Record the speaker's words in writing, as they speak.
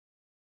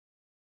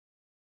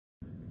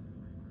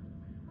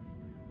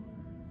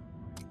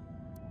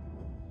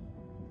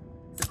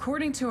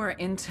According to our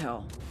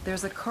intel,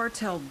 there's a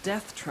cartel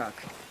death truck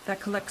that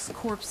collects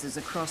corpses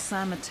across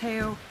San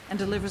Mateo and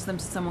delivers them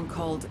to someone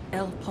called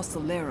El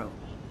Pozolero.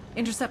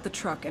 Intercept the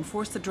truck and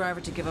force the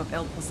driver to give up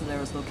El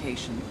Pozolero's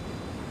location.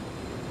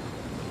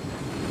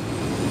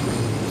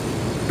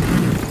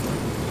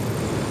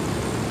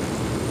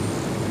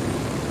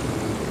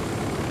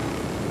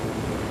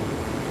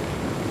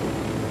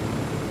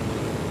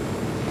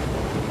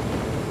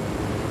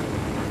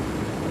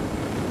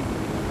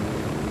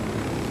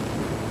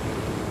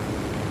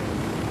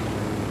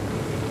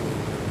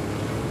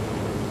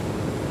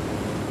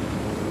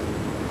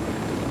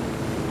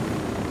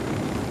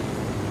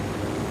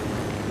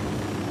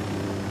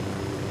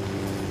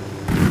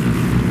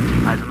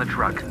 Eyes on the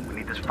truck. We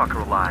need this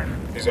fucker alive.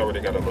 He's already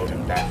got a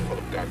loading back full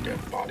of goddamn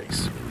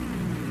bodies.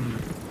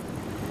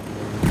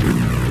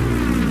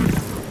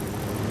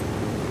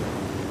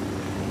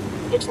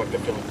 Looks like they're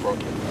feeling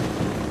broken.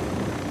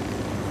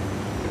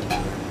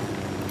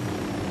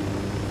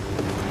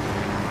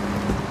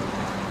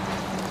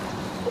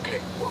 Okay,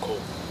 we're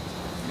cool.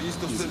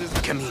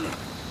 Camino.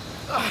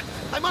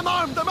 I'm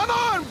unarmed! I'm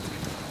unarmed!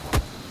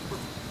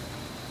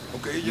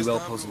 Okay, You El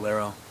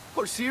Pozolero?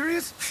 For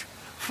serious?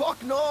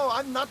 Fuck no,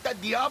 I'm not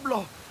that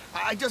Diablo.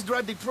 I just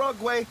drive the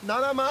truck, way.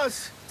 Nada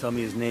más. Tell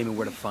me his name and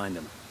where to find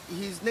him.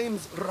 His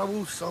name's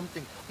Raul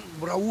something.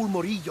 Raul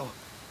Morillo.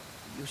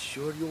 You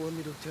sure you want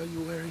me to tell you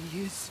where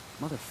he is?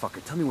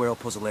 Motherfucker, tell me where El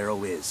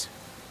Pozolero is.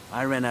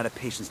 I ran out of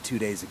patience 2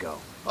 days ago.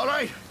 All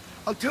right,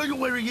 I'll tell you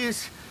where he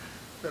is.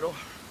 Pero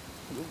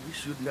we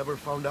should never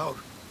found out.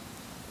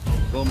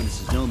 Bowman,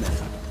 this is Nomad.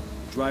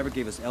 The driver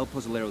gave us El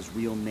Pozolero's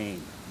real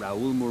name,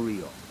 Raul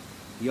Murillo.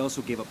 He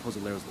also gave up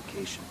Pozolero's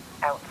location.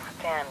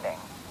 Outstanding.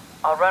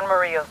 I'll run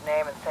Murillo's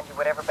name and send you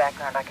whatever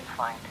background I can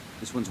find.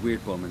 This one's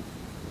weird, Bowman.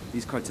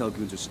 These cartel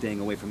goons are staying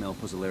away from El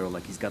Pozolero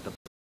like he's got the